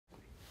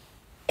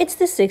It's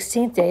the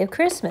 16th day of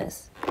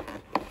Christmas.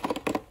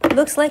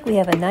 Looks like we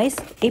have a nice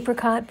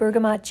apricot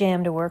bergamot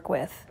jam to work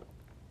with.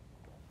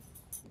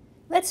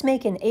 Let's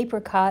make an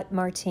apricot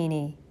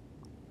martini.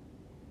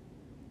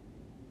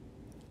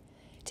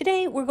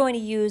 Today we're going to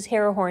use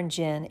Harahorn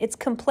gin. It's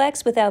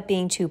complex without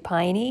being too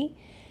piney.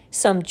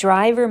 Some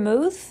dry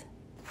vermouth,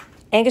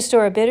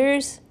 Angostura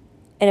bitters,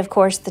 and of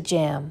course the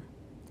jam.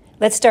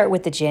 Let's start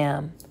with the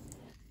jam.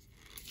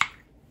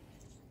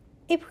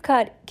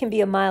 Apricot can be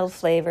a mild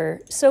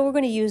flavor, so we're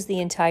going to use the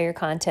entire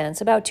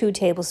contents, about 2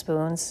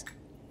 tablespoons.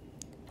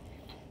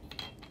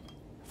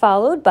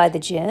 Followed by the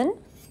gin.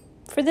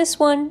 For this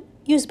one,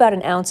 use about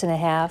 1.5 ounces.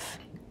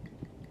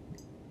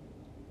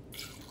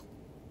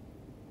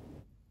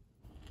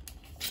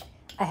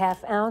 A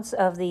 1/2 ounce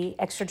of the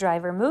extra dry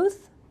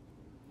vermouth.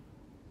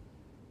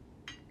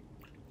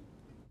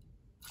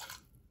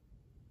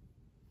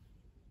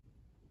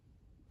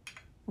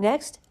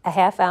 Next, a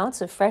 1/2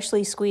 ounce of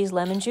freshly squeezed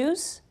lemon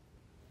juice.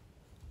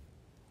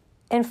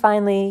 And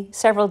finally,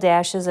 several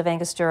dashes of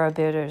Angostura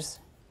bitters.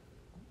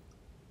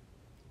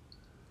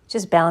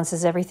 Just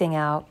balances everything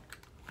out.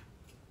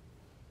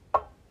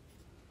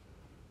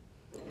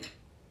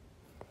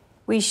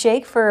 We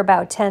shake for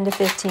about 10 to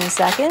 15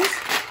 seconds.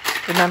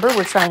 Remember,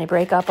 we're trying to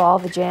break up all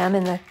the jam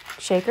in the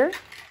shaker.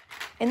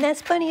 And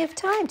that's plenty of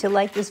time to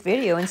like this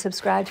video and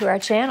subscribe to our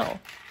channel.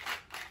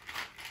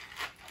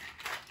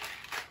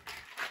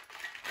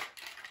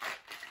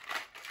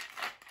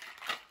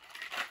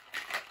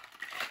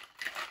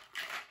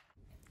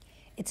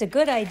 It's a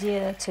good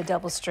idea to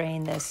double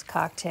strain this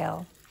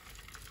cocktail.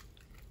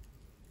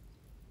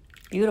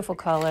 Beautiful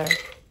color.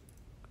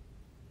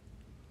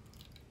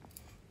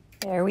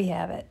 There we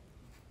have it.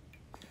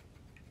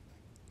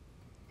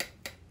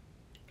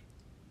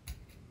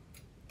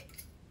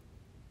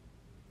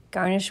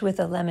 Garnish with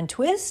a lemon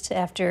twist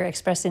after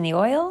expressing the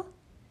oil,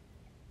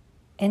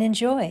 and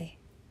enjoy.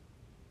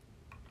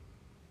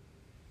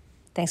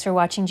 Thanks for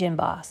watching Gin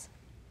Boss.